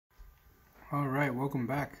Alright, welcome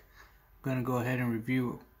back. I'm gonna go ahead and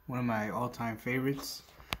review one of my all-time favorites,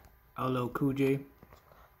 LLCOOLJ,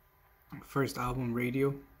 first album,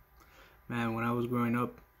 Radio. Man, when I was growing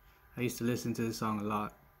up, I used to listen to this song a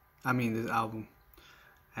lot. This album.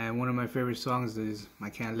 And one of my favorite songs is I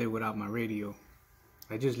Can't Live Without My Radio.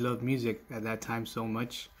 I just loved music at that time so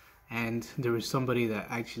much, and there was somebody that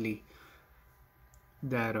actually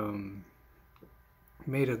made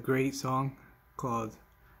a great song called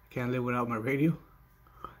Can't Live Without My Radio.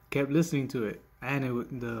 Kept listening to it, and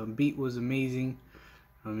the beat was amazing.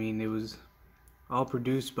 It was all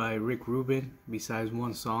produced by Rick Rubin, besides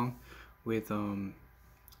one song with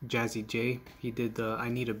Jazzy J. He did the I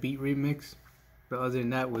Need a Beat remix, but other than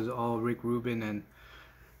that was all Rick Rubin and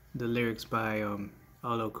the lyrics by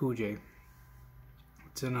LLCOOLJ.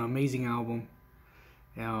 It's an amazing album.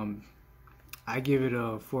 I give it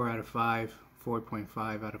a 4 out of 5,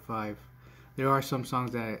 4.5 out of 5. There are some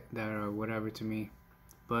songs that are whatever to me,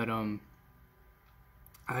 but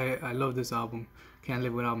I love this album. Can't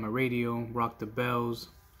Live Without My Radio, Rock the Bells.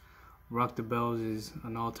 Rock the Bells is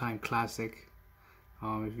an all-time classic.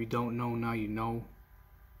 If you don't know, now you know.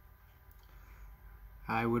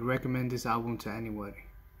 I would recommend this album to anybody.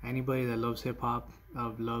 Anybody that loves hip-hop,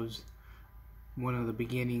 loves one of the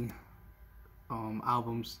beginning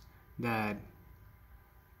albums that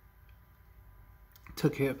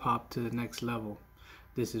took hip-hop to the next level.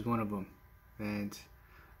 This is one of them. And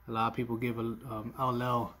a lot of people give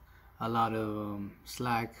LL a lot of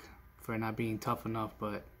slack for not being tough enough,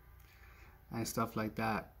 and stuff like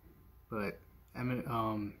that. But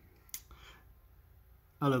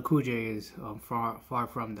LLCOOLJ is far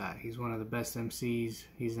from that. He's one of the best MCs.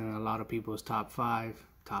 He's in a lot of people's top 5,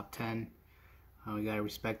 top 10. We gotta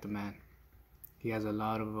respect the man. He has a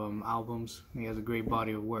lot of albums. He has a great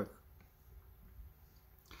body of work.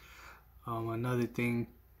 Another thing,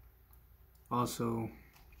 also,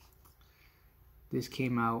 this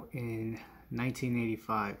came out in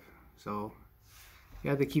 1985, so you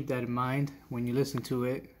have to keep that in mind when you listen to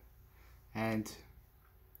it and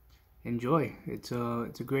enjoy. It's a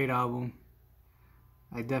great album.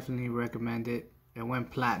 I definitely recommend it. It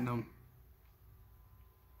went platinum.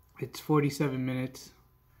 It's 47 minutes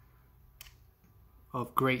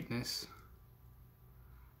of greatness.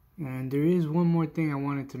 And there is one more thing I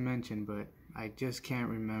wanted to mention, but I just can't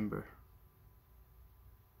remember.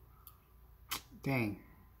 Dang.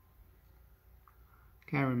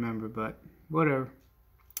 Can't remember, but whatever.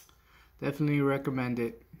 Definitely recommend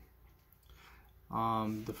it.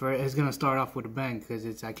 It's gonna start off with a bang because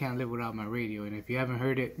it's I Can't Live Without My Radio, and if you haven't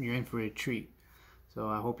heard it, you're in for a treat. So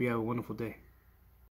I hope you have a wonderful day.